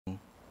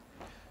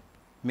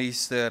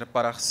Meester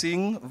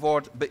Singh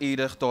wordt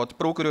beëdigd tot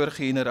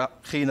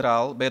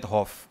procureur-generaal bij het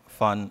Hof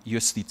van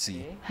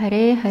Justitie.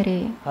 Hare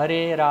Hare.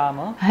 Hare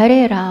Rama.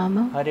 Hare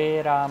Rama.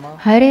 Hare Rama.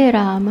 Hare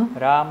Rama.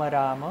 Rama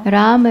Rama.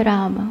 Rama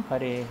Rama.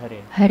 Hare Hare.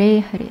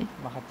 Hare Hare.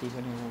 Mag het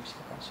even uw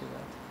hoofdstuk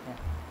alsjeblieft. Ja.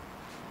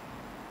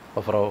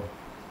 Mevrouw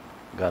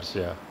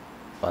Garcia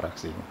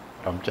Singh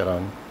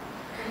Ramcharan,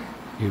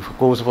 u heeft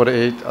gekozen voor de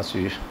eed als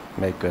u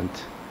mij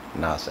kunt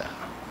nazeggen.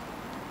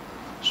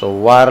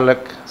 Zo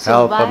waarlijk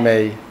helpen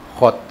mij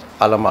God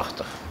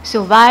Almachtig.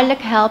 Zo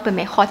waarlijk helpen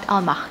mij God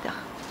Almachtig.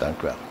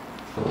 Dank u wel.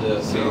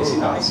 De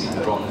felicitatie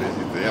rond.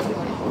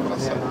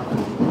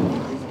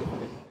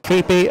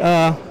 VP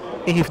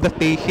heeft de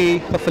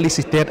PG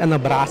gefeliciteerd en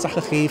een brasa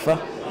gegeven.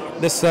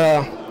 Dus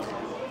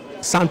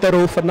zand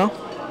erover nog.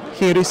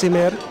 Geen ruzie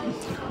meer.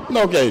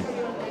 Nou kijk,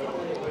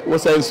 we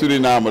zijn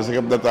Surinamers, ik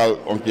heb dat al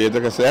een keer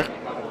gezegd.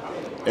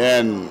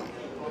 En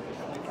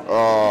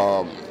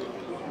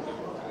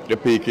de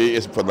PG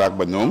is vandaag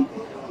benoemd.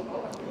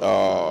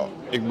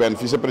 Ik ben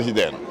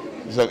vicepresident,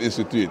 het is een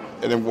instituut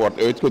en ik word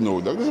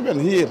uitgenodigd. Dus ik ben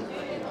hier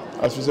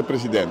als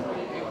vicepresident.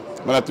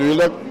 Maar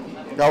natuurlijk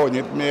gaan we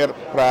niet meer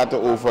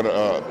praten over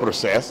het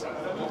proces.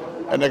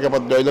 En ik heb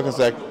het duidelijk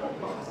gezegd,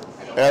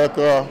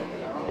 elke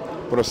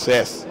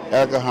proces,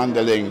 elke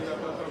handeling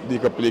die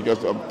gepleegd is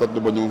tot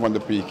de benoeming van de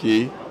PG,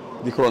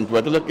 die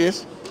grondwettelijk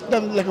is,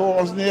 dan leggen we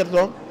ons neer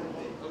toch?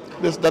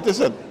 Dus dat is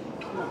het.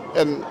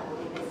 En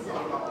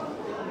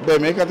bij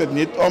mij gaat het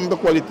niet om de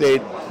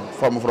kwaliteit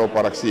van mevrouw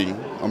Singh,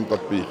 om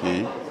tot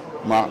PG,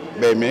 maar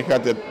bij mij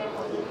gaat het,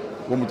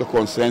 we moeten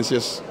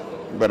consensus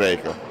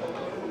bereiken.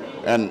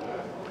 En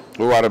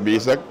we waren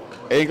bezig,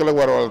 eigenlijk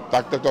waren we al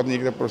 80 tot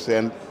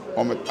 90%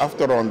 om het af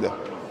te ronden.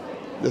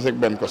 Dus ik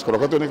ben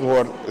geschrokken toen ik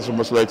hoor, is een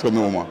besluit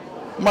genomen.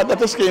 Maar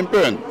dat is geen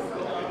punt.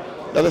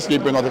 Dat is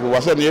geen punt, want ik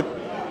was er niet.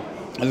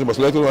 En het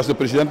besluit was de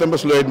president een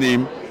besluit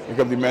neemt. Ik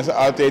heb die mensen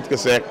altijd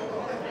gezegd,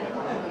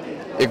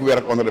 ik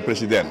werk onder de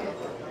president.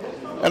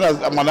 En als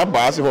maar naar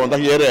basis van dat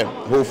hier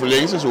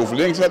hoofdlinks is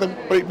hoofdlinks, dat de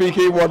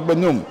PG wordt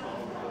benoemd.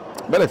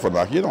 Ben ik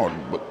vandaag hier nog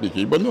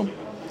PG benoemd.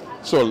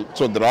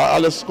 Zodra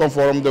alles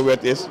conform de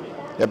wet is,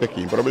 heb ik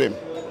geen probleem.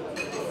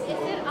 Is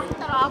er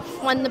achteraf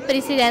van de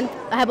president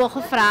hebben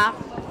gevraagd,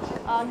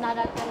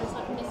 nadat er een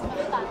soort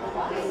misverstand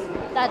was,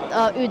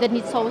 dat u er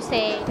niet zou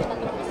zijn, dat er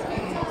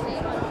misschien zou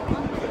zijn,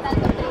 dat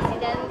de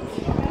president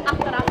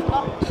achteraf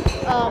nog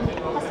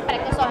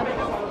gesprekken zou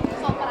hebben,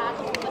 zou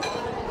praten over de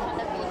benoeming van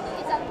de PG.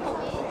 Is dat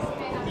geweest?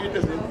 Nee, het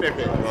is niet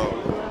perfect.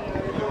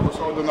 We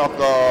zouden nog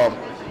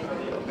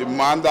die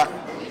maandag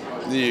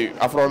die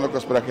afrondend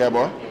gesprek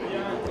hebben.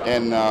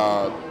 En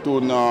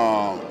toen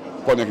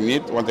kon ik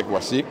niet, want ik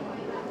was ziek.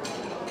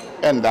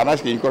 En daarna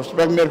is geen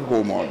gesprek meer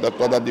gekomen.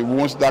 Totdat die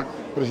woensdag de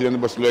president een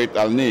besluit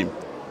al neemt.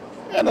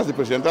 En als de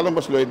president al een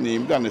besluit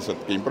neemt, dan is het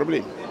geen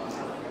probleem.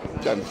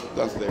 Dan is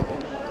het.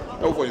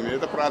 Dan hoef je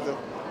niet te praten.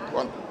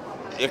 Want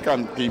ik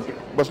kan geen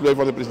besluit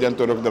van de president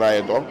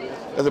terugdraaien, toch?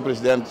 Als de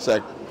president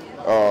zegt,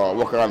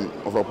 we gaan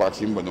mevrouw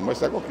Singh benoemen,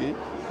 zeg ik oké,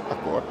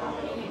 akkoord.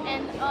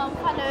 En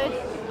vanuit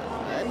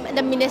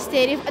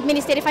het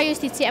ministerie van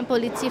Justitie en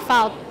Politie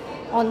valt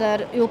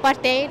onder uw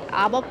partij,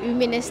 ABOP, uw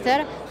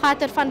minister.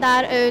 Gaat er van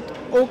daaruit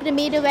ook de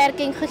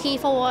medewerking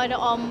gegeven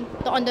worden om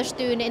te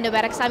ondersteunen in de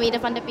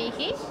werkzaamheden van de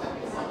PG?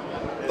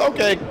 Nou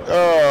kijk,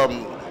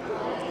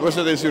 we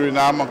zitten in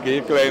Suriname,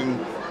 een klein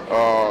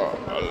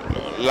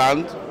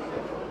land,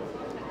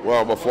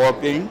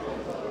 bevolking.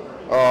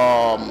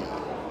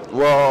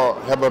 We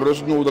hebben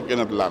rust nodig in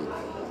het land.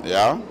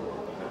 Ja?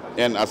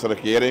 En als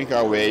regering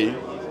gaan wij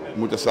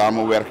moeten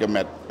samenwerken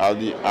met al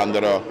die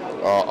andere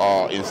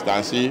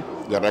instanties,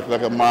 de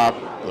rechterlijke macht,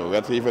 de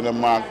wetgevende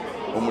macht.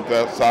 We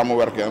moeten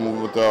samenwerken en we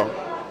moeten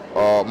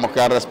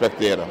elkaar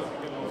respecteren.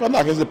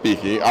 Vandaag is de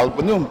PG al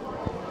benoemd.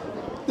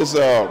 Dus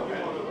het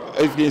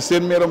heeft geen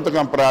zin meer om te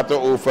gaan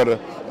praten over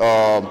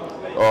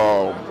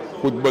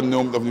goed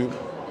benoemd of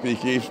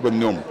PG is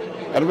benoemd.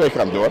 En wij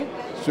gaan door.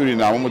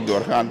 Suriname moet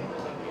doorgaan.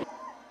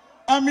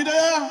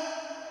 Amidaya,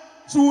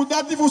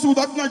 zodat die voor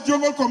naar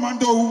Jungle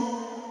Commando.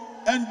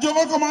 En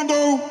Jungle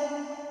Commando,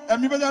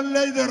 en ik ben de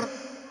leider.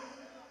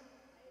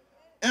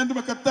 En de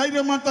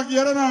bekendheid man tak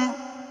yerena,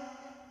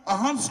 a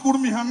handskoer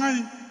mi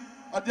hangai,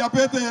 a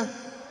diabetes.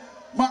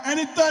 Maar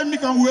anytime ik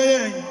kan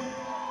wearing,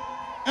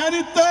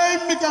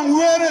 anytime ik kan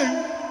wearing,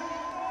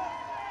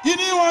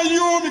 anyone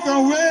you ik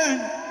kan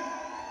wearing.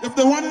 If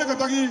the one in de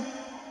kataki,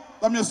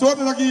 dan je soort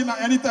taki na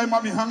anytime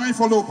maar mi hangai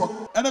voorlopig.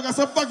 En de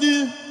kasap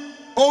taki,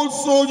 old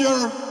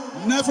soldier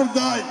never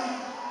die.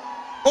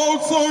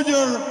 Old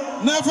soldier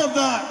never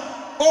die.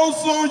 Old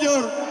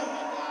soldier,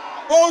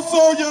 old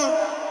soldier,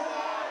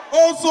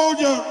 old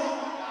soldier.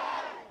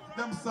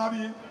 Dem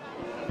sorry.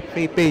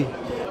 VP,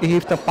 u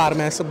heeft een paar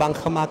mensen bang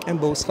gemaakt en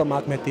boos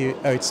gemaakt met die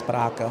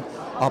uitspraken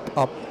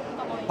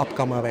op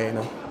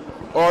Kamerijnen.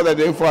 Oh, dat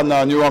ding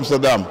van Nieuw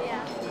Amsterdam.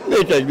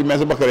 Nee, kijk, die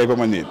mensen begrijpen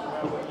me niet.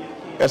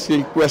 Er is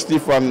geen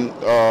kwestie van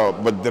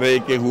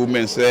bedreiking, hoe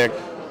men zegt.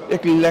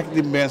 Ik leg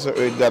die mensen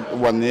uit dat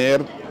wanneer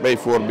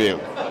bijvoorbeeld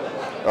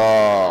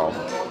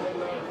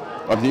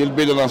want heel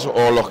Binnenlandse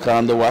oorlog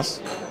gaande was,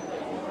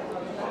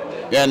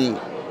 En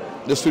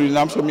de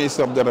Surinaamse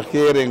minister op de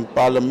regering,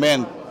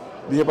 parlement,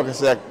 die hebben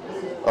gezegd,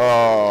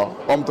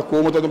 om te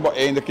komen tot een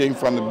beëindiging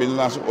van de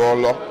Binnenlandse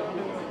Oorlog,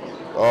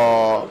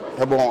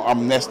 hebben we een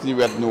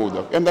amnestiewet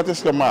nodig. En dat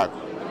is gemaakt.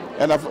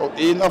 En op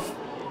een of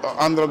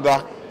andere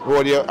dag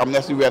hoor je,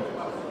 amnestiewet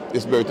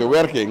is buiten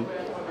werking.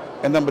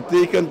 En dan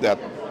betekent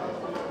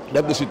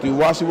dat de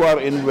situatie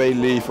waarin wij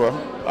leven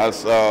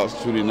als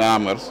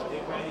Surinamers,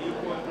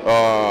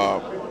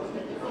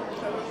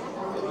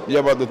 je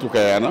hebt de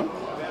Turkije,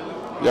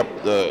 je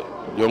hebt de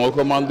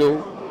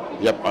Jongelcommando,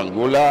 je hebt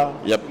Angola,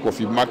 je hebt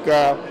Kofi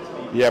Maka,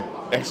 je hebt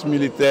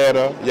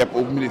ex-militairen, je hebt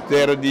ook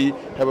militairen die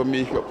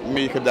hebben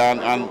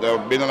meegedaan aan de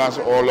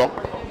Binnenlandse Oorlog.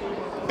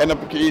 En op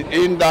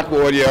één dag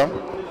hoor je,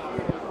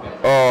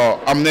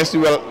 amnestie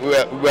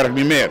werkt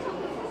niet meer.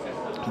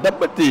 Dat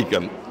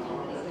betekent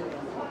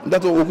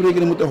dat we ook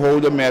rekening moeten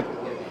houden met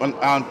een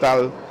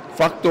aantal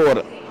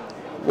factoren.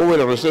 We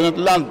willen rust in het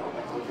land.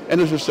 En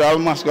de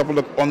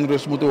sociaal-maatschappelijke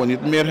onrust moeten we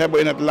niet meer hebben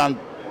in het land.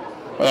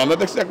 Maar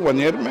dat ik zeg,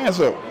 wanneer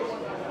mensen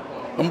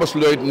een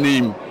besluit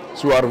nemen,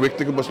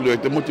 zwaarwichtige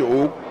besluit, dan moet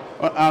je ook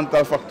een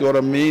aantal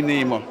factoren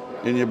meenemen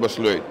in je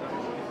besluit.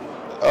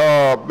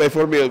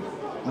 Bijvoorbeeld,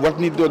 wat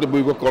niet door de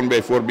burger kon,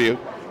 bijvoorbeeld,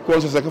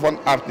 kon ze zeggen van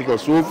artikel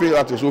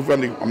zoveel van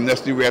die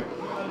amnestiewet,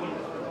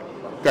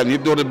 kan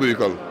niet door de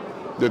burger.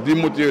 Dus die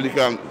moeten jullie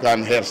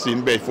gaan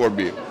herzien,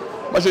 bijvoorbeeld.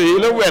 Maar als je de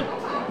hele wet,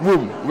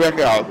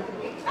 weghaalt,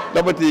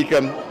 dat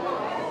betekent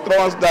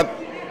trouwens dat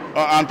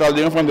een aantal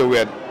dingen van de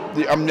wet,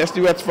 die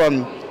amnestiewet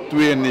van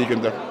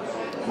 92,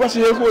 was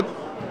heel goed.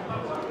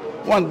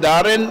 Want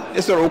daarin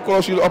is er ook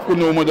clausule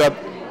opgenomen dat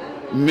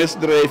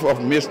misdrijven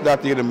of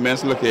misdaad tegen de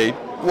menselijkheid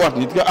wordt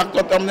niet geacht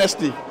tot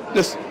amnestie.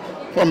 Dus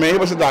voor mij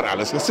hebben ze daar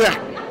alles gezegd.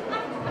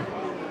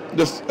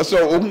 Dus het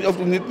zou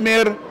ook niet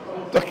meer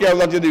te gelden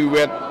dat je die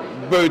wet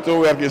buiten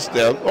werking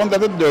stelt,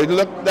 omdat het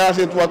duidelijk daar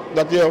zit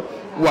dat je,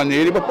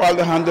 wanneer je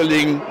bepaalde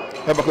handeling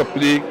hebt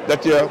gepleegd,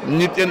 dat je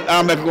niet in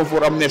aanmerking komt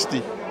voor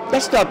amnestie.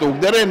 Dat staat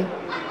ook erin.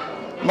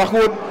 Maar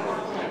goed,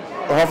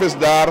 de Hof is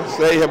daar,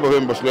 zij hebben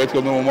hun besluit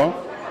genomen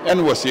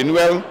en we zien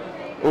wel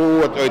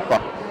hoe het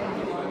uitpakt.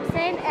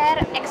 Zijn er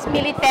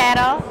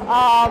ex-militairen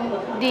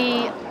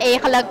die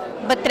eigenlijk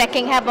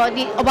betrekking hebben,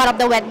 waarop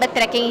de wet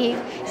betrekking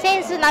heeft?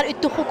 Zijn ze naar u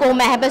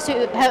toegekomen, hebben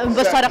ze hun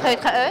bezorgdheid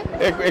geuit?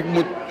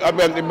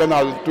 Ik ben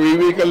al 2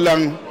 weken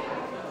lang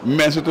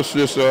mensen te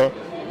sussen,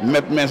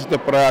 met mensen te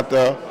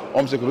praten,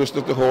 om zich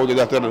rustig te houden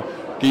dat er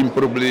geen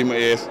probleem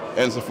is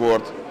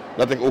enzovoort.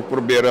 Dat ik ook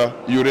probeer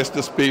jurist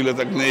te spelen,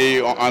 dat ik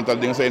nee, een aantal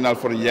dingen zijn al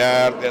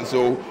verjaard en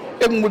zo.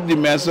 Ik moet die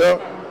mensen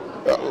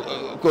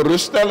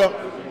geruststellen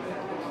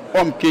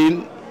om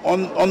geen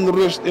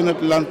onrust in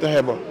het land te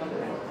hebben.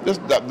 Dus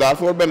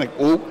daarvoor ben ik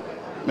ook,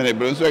 meneer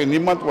Brunswijk,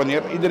 niemand,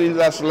 wanneer iedereen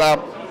daar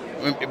slaapt,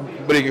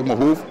 breek ik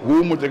mijn hoofd.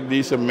 Hoe moet ik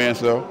deze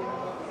mensen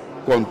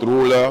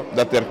controleren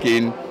dat er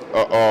geen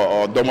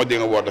domme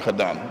dingen worden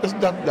gedaan? Dus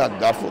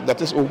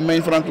dat is ook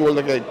mijn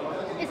verantwoordelijkheid.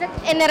 Is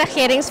het in de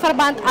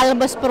regeringsverband al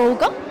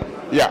besproken?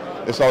 Ja,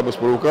 het is al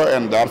besproken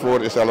en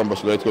daarvoor is al een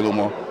besluit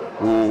genomen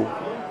hoe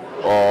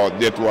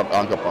dit wordt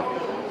aangepakt.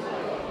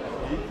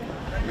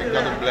 Ik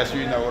kan het bless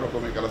u nou,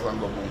 kom ik alles aan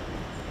doen.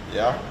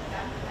 Ja,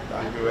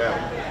 dank u wel.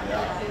 Ja.